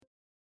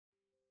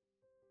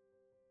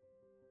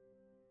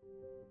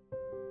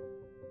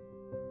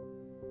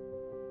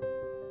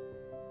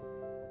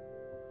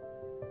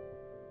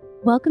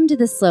Welcome to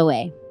The Slow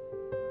Way,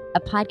 a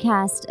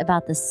podcast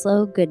about the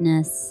slow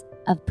goodness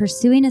of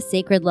pursuing a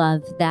sacred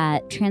love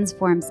that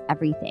transforms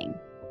everything,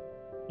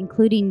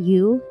 including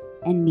you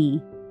and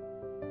me.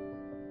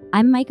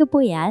 I'm Micah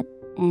Boyette,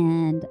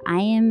 and I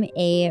am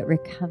a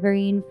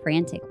recovering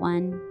frantic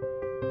one,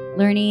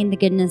 learning the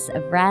goodness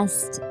of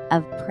rest,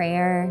 of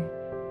prayer,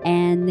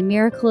 and the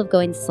miracle of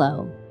going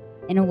slow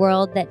in a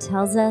world that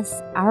tells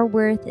us our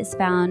worth is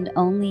found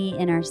only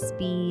in our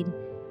speed,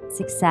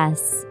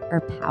 success,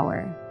 or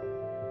power.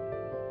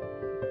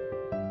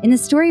 In the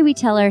story we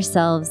tell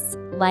ourselves,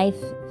 life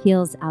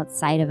feels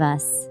outside of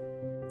us,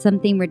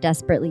 something we're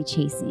desperately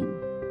chasing.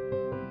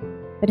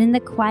 But in the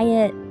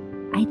quiet,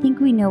 I think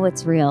we know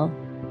what's real.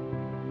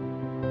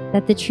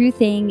 That the true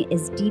thing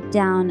is deep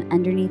down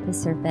underneath the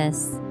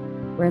surface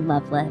where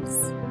love lives.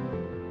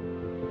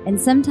 And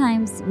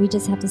sometimes we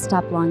just have to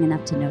stop long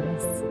enough to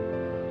notice.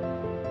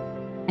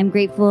 I'm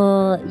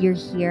grateful you're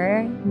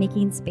here,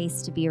 making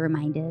space to be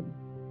reminded.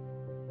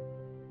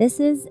 This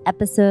is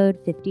episode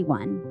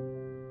 51.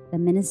 The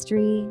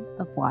Ministry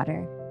of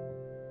Water.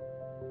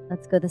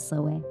 Let's go the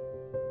slow way.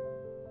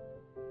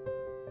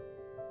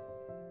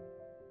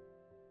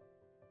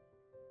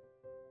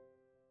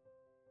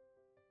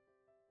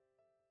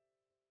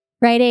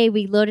 Friday,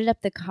 we loaded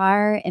up the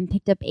car and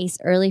picked up Ace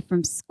early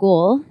from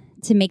school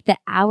to make the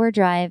hour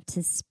drive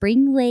to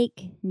Spring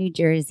Lake, New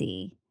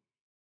Jersey.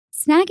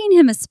 Snagging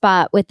him a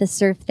spot with the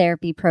surf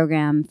therapy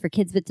program for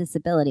kids with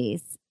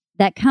disabilities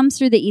that comes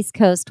through the East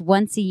Coast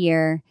once a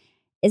year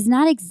is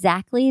not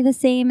exactly the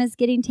same as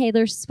getting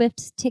Taylor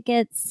Swift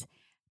tickets,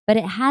 but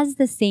it has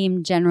the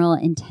same general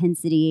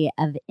intensity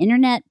of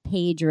internet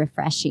page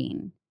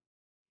refreshing.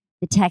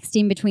 The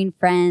texting between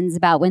friends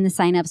about when the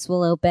signups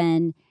will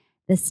open,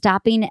 the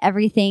stopping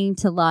everything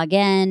to log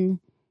in,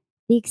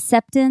 the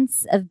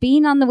acceptance of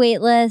being on the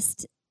wait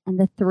list, and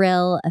the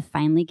thrill of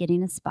finally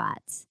getting a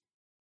spot.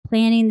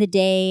 Planning the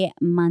day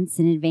months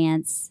in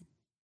advance.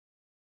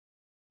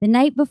 The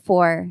night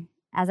before,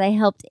 as I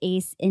helped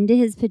Ace into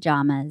his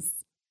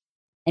pajamas,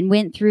 and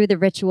went through the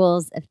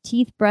rituals of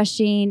teeth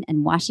brushing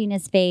and washing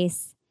his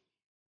face,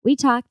 we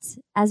talked,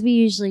 as we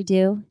usually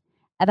do,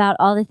 about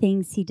all the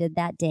things he did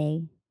that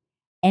day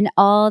and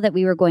all that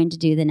we were going to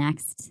do the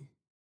next.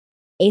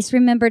 Ace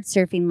remembered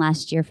surfing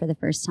last year for the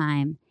first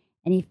time,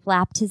 and he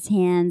flapped his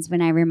hands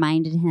when I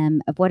reminded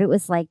him of what it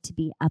was like to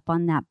be up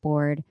on that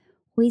board,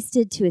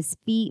 hoisted to his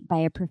feet by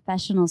a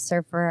professional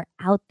surfer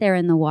out there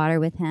in the water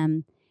with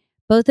him,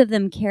 both of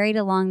them carried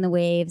along the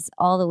waves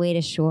all the way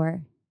to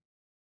shore.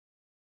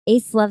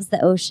 Ace loves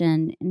the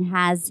ocean and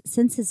has,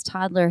 since his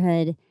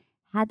toddlerhood,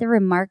 had the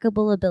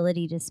remarkable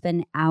ability to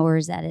spend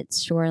hours at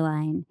its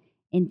shoreline,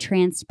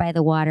 entranced by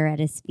the water at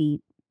his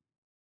feet.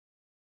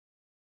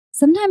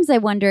 Sometimes I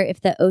wonder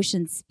if the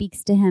ocean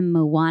speaks to him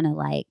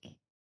Moana-like,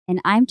 and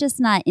I'm just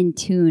not in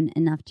tune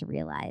enough to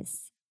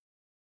realize.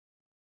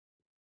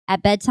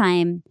 At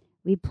bedtime,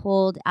 we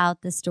pulled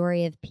out the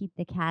story of Pete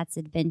the Cat's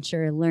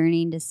adventure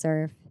learning to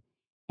surf,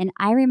 and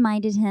I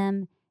reminded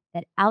him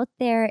that out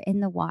there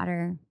in the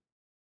water,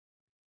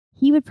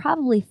 he would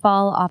probably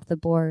fall off the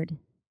board.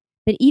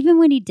 But even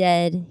when he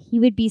did, he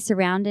would be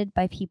surrounded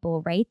by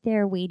people right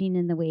there waiting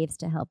in the waves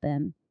to help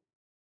him.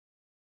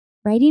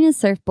 Riding a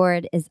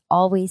surfboard is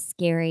always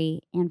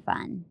scary and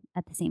fun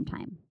at the same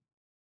time.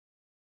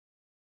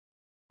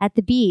 At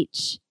the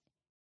beach,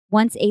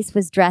 once Ace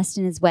was dressed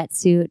in his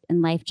wetsuit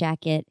and life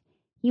jacket,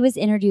 he was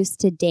introduced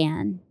to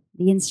Dan,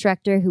 the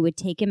instructor who would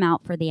take him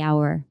out for the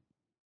hour.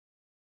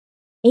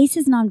 Ace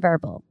is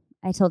nonverbal,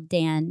 I told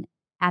Dan,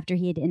 after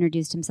he had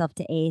introduced himself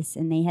to Ace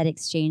and they had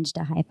exchanged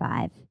a high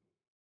five.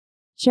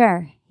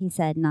 Sure, he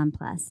said,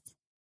 nonplussed.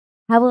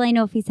 How will I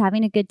know if he's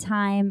having a good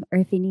time or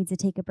if he needs to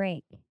take a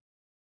break?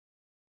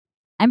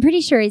 I'm pretty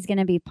sure he's going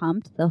to be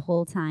pumped the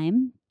whole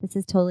time. This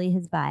is totally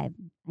his vibe,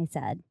 I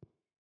said.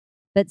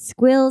 But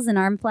squeals and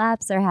arm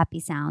flaps are happy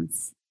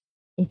sounds.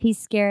 If he's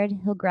scared,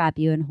 he'll grab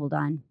you and hold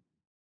on.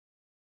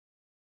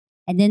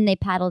 And then they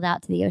paddled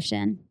out to the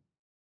ocean.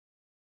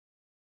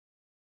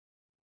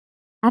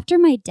 After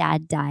my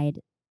dad died,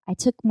 I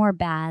took more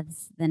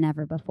baths than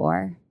ever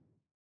before.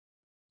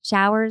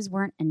 Showers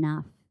weren't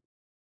enough.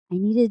 I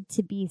needed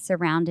to be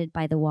surrounded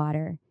by the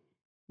water,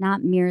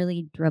 not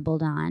merely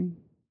dribbled on.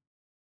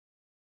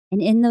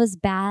 And in those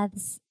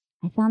baths,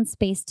 I found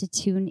space to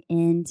tune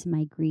in to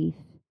my grief,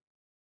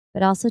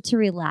 but also to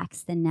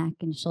relax the neck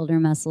and shoulder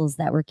muscles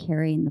that were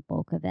carrying the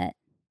bulk of it.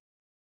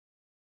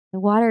 The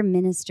water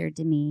ministered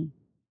to me.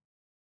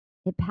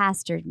 It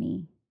pastored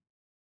me.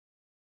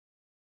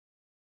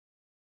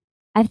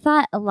 I've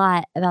thought a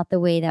lot about the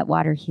way that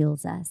water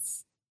heals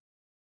us,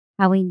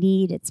 how we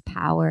need its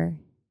power.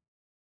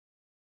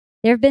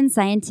 There have been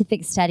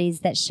scientific studies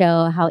that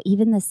show how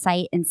even the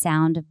sight and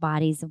sound of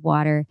bodies of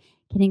water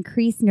can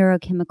increase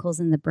neurochemicals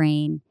in the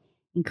brain,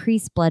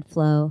 increase blood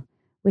flow,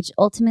 which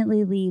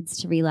ultimately leads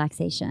to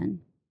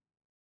relaxation.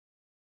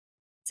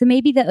 So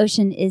maybe the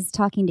ocean is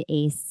talking to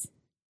Ace,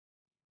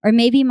 or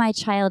maybe my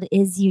child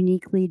is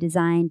uniquely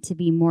designed to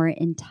be more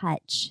in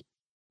touch.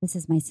 This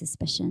is my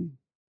suspicion.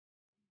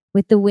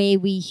 with the way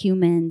we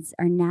humans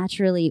are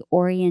naturally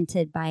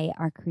oriented by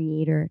our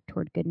Creator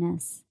toward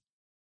goodness.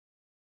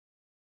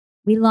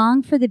 We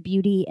long for the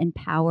beauty and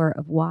power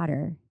of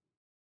water.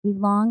 We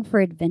long for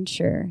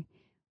adventure.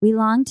 We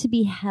long to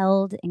be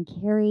held and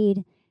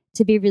carried,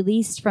 to be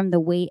released from the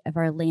weight of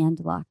our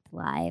landlocked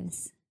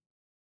lives.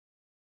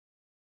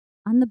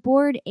 On the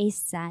board, Ace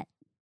sat,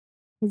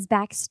 his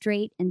back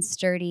straight and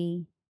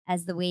sturdy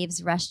as the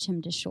waves rushed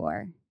him to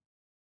shore,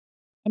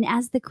 and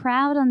as the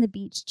crowd on the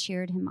beach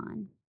cheered him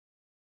on.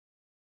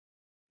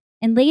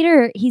 And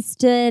later, he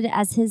stood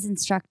as his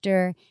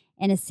instructor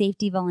and a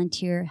safety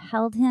volunteer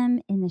held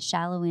him in the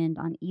shallow end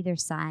on either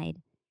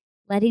side,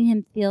 letting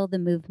him feel the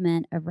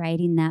movement of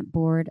riding that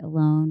board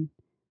alone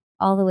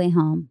all the way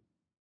home.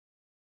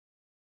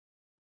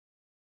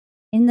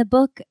 In the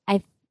book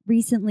I've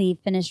recently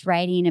finished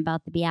writing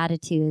about the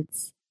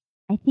Beatitudes,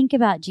 I think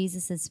about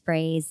Jesus'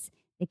 phrase,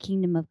 the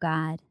kingdom of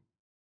God,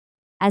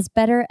 as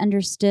better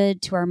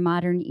understood to our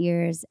modern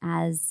ears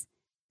as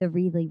the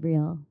really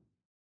real.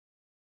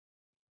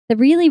 The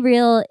really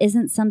real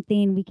isn't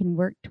something we can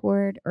work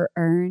toward or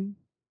earn.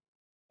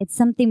 It's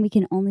something we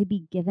can only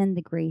be given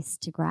the grace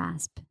to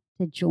grasp,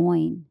 to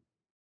join,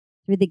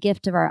 through the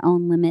gift of our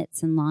own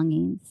limits and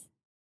longings.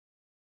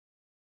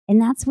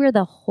 And that's where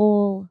the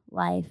whole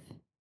life,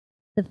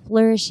 the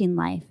flourishing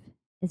life,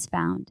 is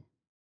found.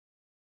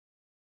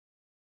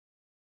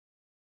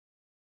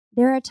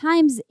 There are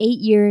times 8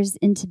 years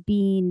into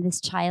being this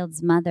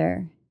child's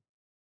mother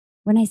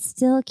when I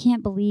still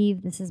can't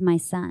believe this is my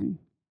son.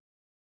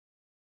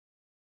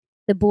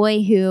 The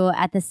boy who,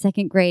 at the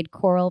second grade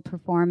choral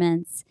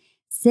performance,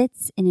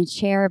 sits in a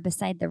chair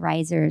beside the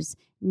risers,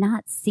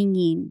 not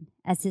singing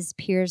as his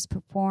peers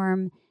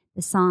perform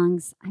the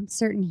songs I'm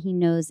certain he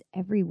knows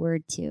every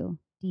word to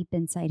deep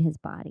inside his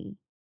body.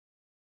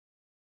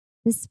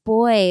 This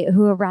boy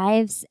who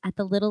arrives at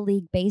the Little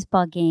League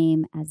baseball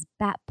game as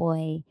Bat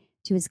Boy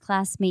to his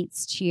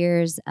classmates'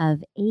 cheers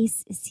of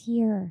 "Ace is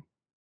here,"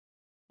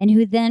 and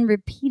who then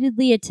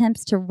repeatedly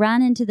attempts to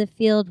run into the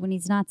field when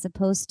he's not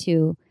supposed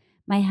to,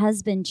 my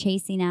husband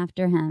chasing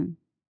after him.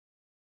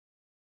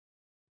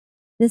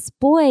 This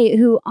boy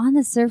who, on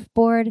the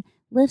surfboard,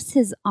 lifts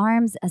his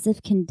arms as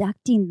if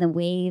conducting the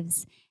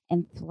waves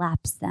and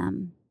flaps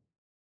them.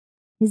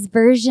 His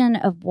version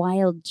of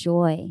wild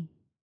joy.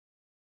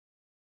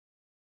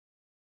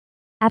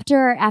 After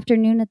our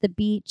afternoon at the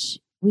beach,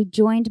 we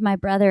joined my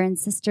brother and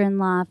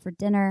sister-in-law for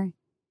dinner,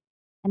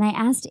 and I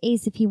asked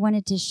Ace if he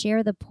wanted to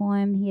share the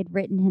poem he had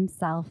written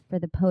himself for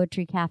the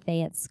poetry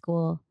cafe at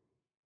school,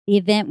 the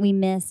event we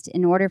missed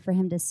in order for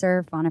him to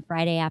surf on a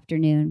Friday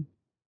afternoon.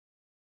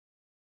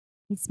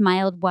 He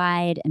smiled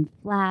wide and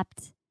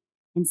flapped,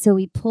 and so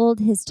we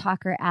pulled his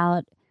talker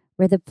out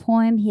where the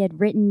poem he had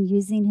written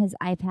using his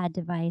iPad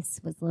device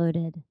was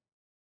loaded.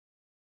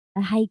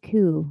 A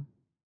haiku.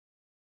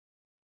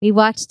 We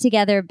walked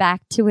together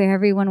back to where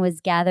everyone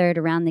was gathered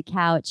around the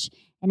couch,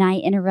 and I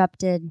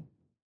interrupted.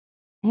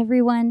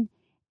 "Everyone,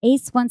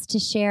 Ace wants to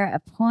share a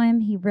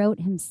poem he wrote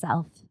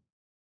himself."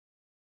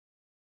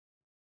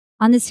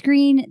 On the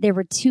screen, there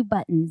were 2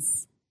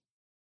 buttons.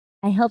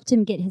 I helped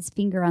him get his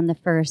finger on the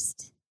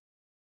first.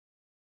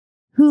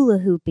 "Hula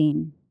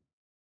Hooping"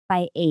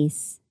 by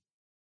Ace.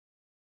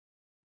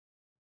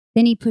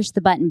 Then he pushed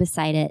the button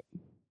beside it.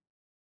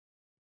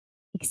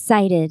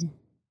 Excited,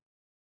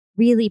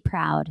 really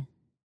proud,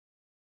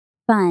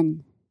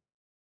 fun,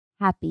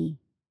 happy.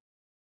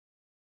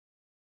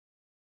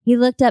 He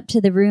looked up to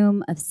the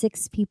room of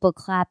 6 people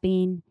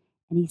clapping,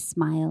 and he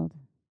smiled.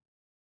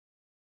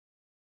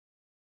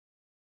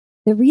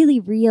 The really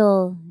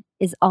real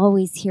is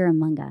always here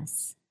among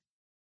us.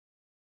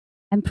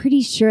 I'm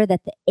pretty sure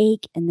that the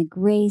ache and the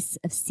grace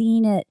of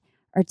seeing it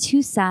are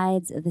 2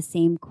 sides of the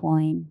same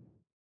coin.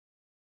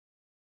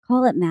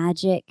 Call it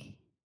magic,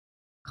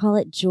 call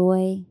it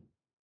joy,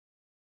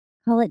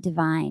 call it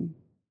divine.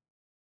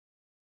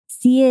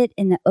 See it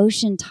in the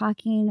ocean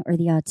talking or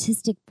the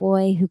autistic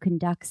boy who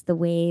conducts the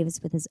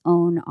waves with his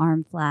own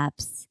arm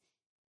flaps.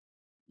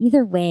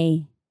 Either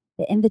way,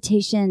 the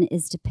invitation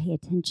is to pay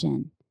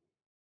attention,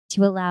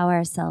 to allow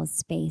ourselves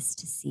space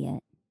to see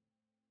it.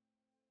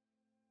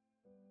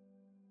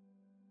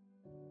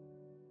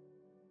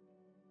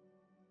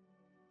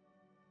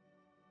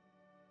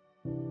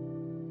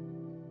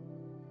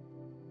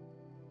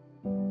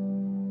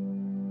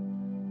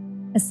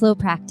 A slow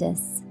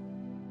practice.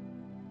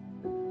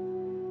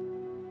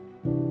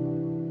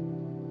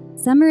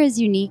 Summer is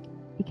unique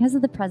because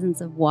of the presence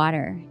of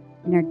water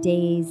in our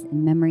days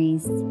and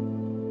memories,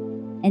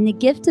 and the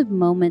gift of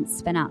moments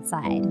spent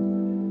outside.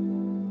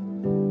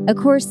 Of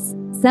course,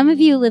 some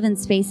of you live in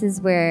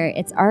spaces where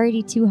it's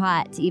already too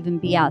hot to even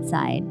be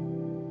outside.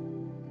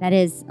 That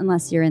is,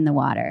 unless you're in the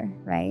water,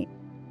 right?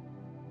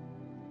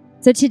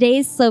 So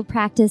today's slow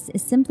practice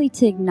is simply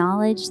to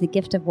acknowledge the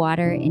gift of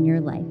water in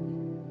your life.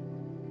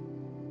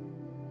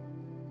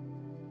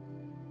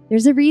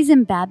 There's a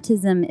reason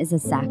baptism is a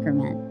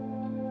sacrament.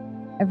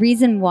 A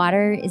reason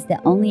water is the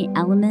only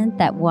element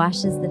that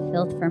washes the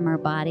filth from our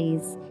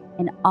bodies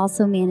and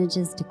also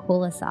manages to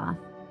cool us off.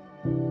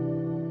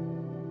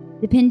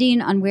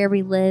 Depending on where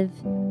we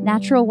live,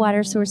 natural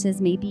water sources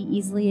may be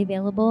easily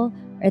available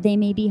or they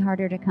may be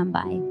harder to come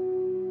by.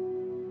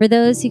 For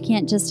those who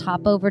can't just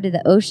hop over to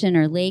the ocean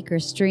or lake or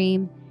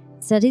stream,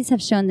 studies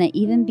have shown that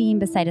even being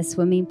beside a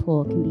swimming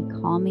pool can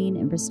be calming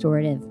and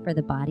restorative for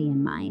the body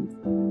and mind.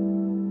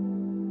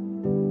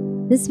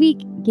 This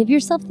week, give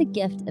yourself the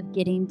gift of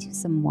getting to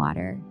some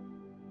water.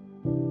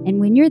 And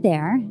when you're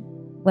there,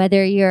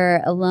 whether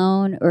you're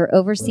alone or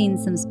overseeing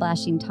some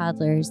splashing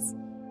toddlers,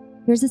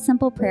 here's a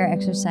simple prayer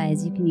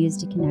exercise you can use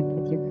to connect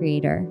with your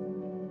Creator.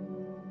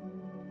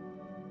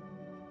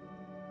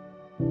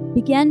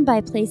 Begin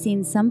by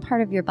placing some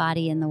part of your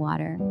body in the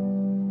water,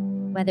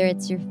 whether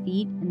it's your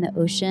feet in the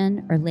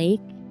ocean or lake,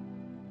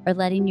 or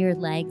letting your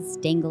legs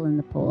dangle in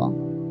the pool.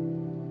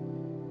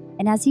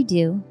 And as you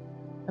do,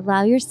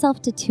 allow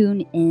yourself to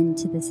tune in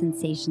to the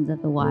sensations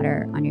of the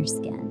water on your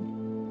skin.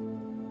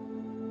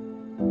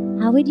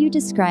 How would you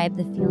describe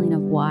the feeling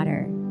of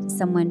water to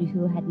someone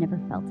who had never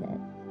felt it?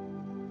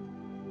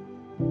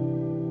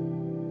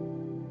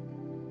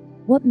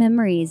 What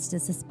memories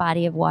does this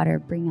body of water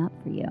bring up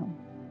for you?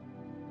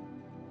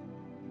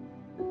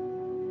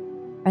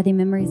 Are they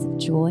memories of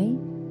joy?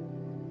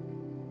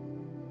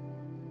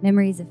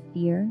 Memories of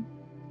fear?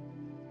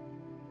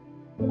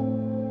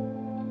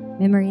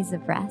 Memories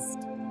of rest?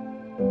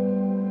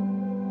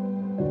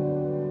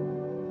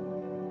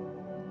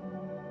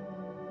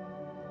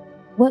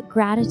 What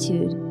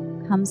gratitude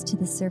comes to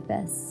the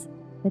surface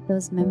with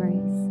those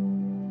memories?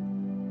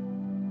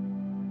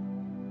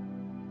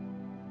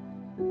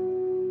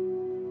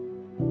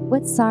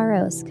 What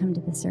sorrows come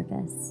to the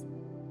surface?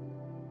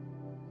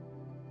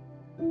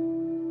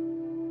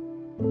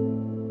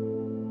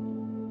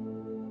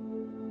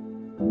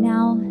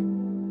 Now,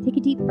 take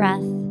a deep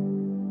breath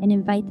and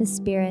invite the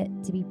Spirit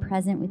to be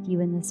present with you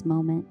in this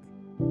moment,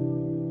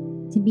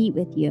 to meet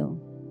with you,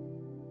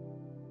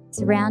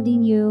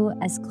 surrounding you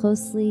as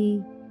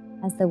closely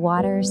as the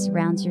water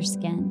surrounds your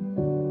skin.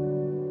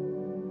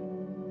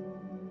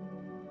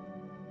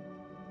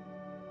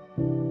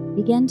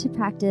 Begin to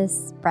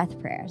practice breath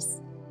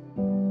prayers,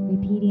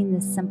 repeating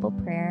this simple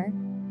prayer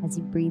as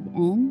you breathe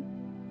in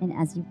and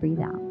as you breathe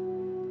out.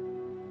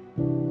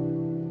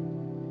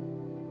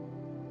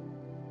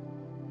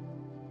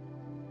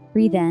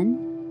 Breathe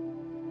in.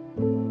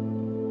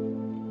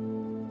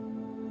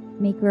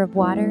 Maker of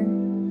water,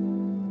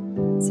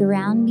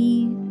 surround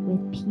me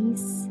with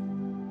peace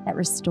that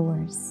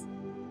restores.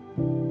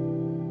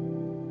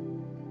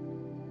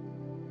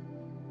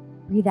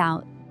 Breathe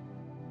out.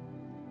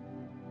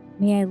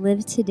 May I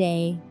live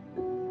today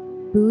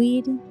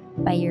buoyed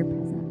by your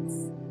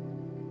presence.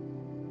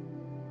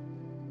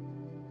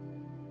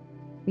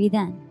 Breathe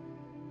in.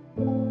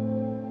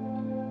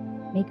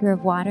 Maker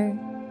of water,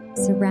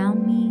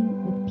 surround me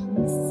with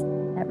peace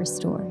that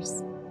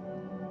restores.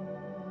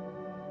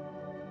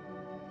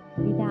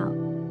 Breathe out.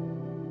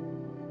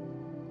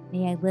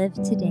 May I live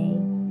today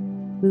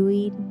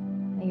buoyed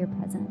by your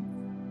presence.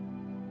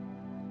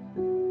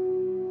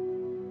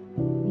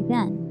 Breathe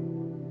in.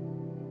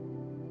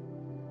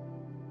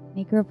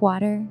 Maker of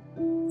water,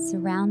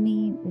 surround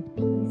me with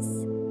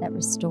peace that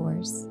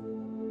restores.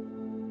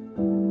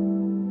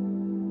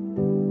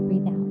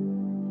 Breathe out.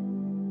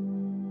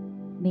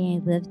 May I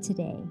live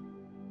today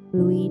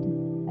buoyed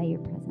by your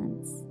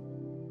presence.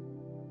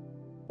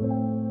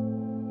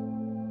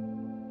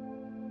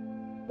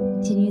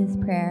 Continue this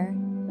prayer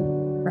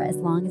for as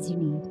long as you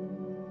need.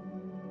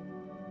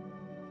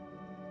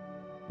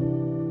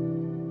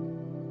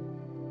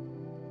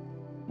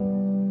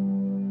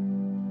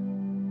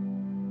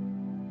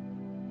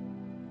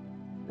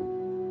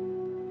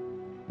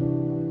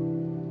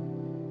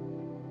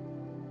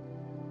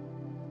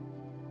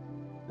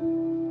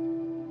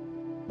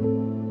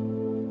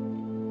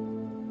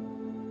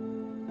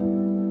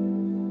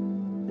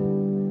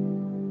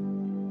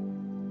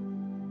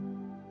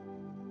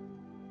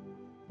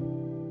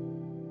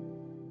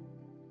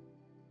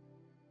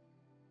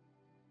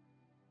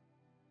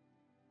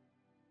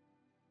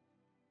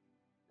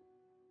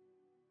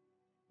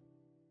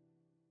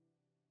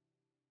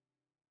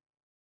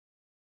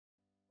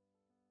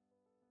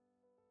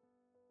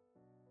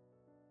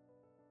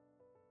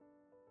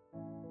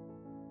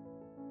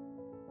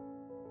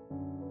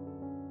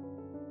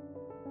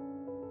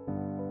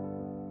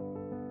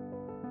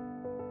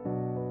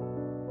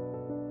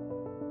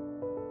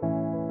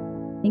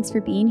 Thanks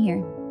for being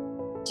here.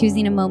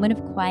 Choosing a moment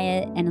of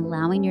quiet and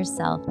allowing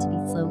yourself to be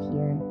slow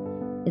here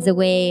is a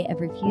way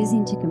of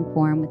refusing to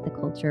conform with the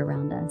culture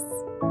around us.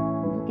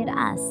 Look at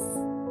us,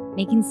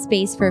 making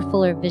space for a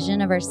fuller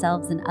vision of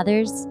ourselves and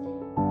others,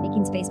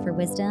 making space for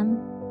wisdom,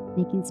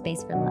 making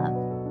space for love.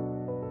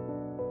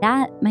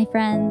 That, my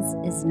friends,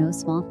 is no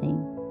small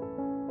thing.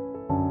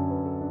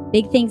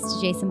 Big thanks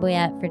to Jason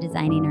Boyette for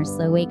designing our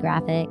Slow Way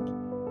graphic,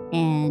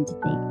 and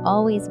the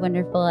always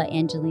wonderful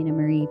Angelina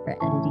Marie for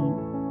editing.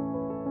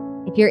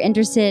 If you're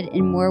interested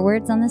in more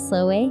words on the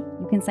Slow Way,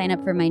 you can sign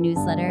up for my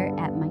newsletter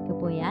at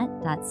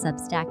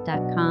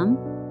micahboyette.substack.com.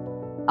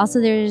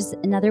 Also, there's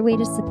another way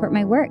to support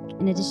my work.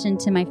 In addition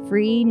to my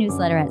free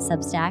newsletter at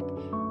Substack,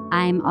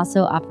 I'm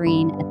also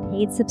offering a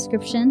paid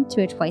subscription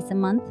to a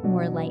twice-a-month,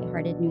 more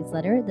lighthearted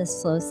newsletter, The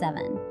Slow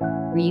 7,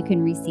 where you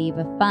can receive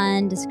a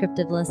fun,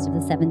 descriptive list of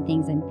the 7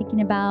 things I'm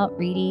thinking about,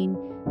 reading,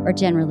 or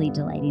generally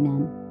delighting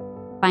in.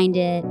 Find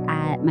it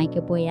at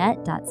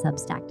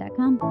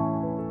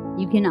micahboyette.substack.com.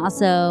 You can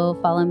also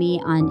follow me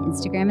on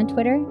Instagram and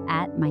Twitter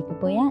at Micah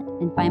Boyette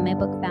and find my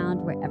book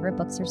found wherever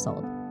books are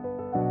sold.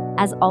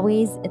 As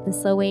always, if The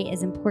Slow Way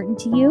is important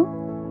to you,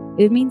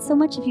 it would mean so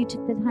much if you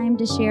took the time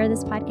to share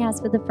this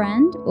podcast with a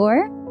friend,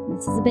 or,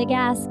 this is a big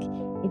ask,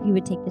 if you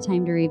would take the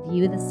time to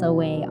review The Slow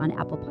Way on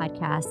Apple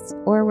Podcasts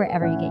or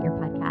wherever you get your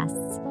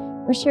podcasts,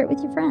 or share it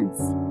with your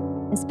friends,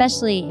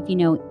 especially if you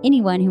know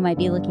anyone who might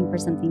be looking for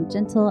something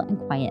gentle and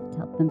quiet to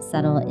help them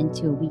settle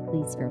into a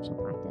weekly spiritual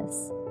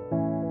practice.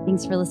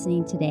 Thanks for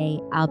listening today.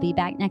 I'll be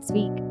back next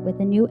week with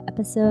a new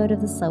episode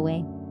of The Slow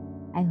Way.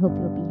 I hope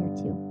you'll be here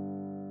too.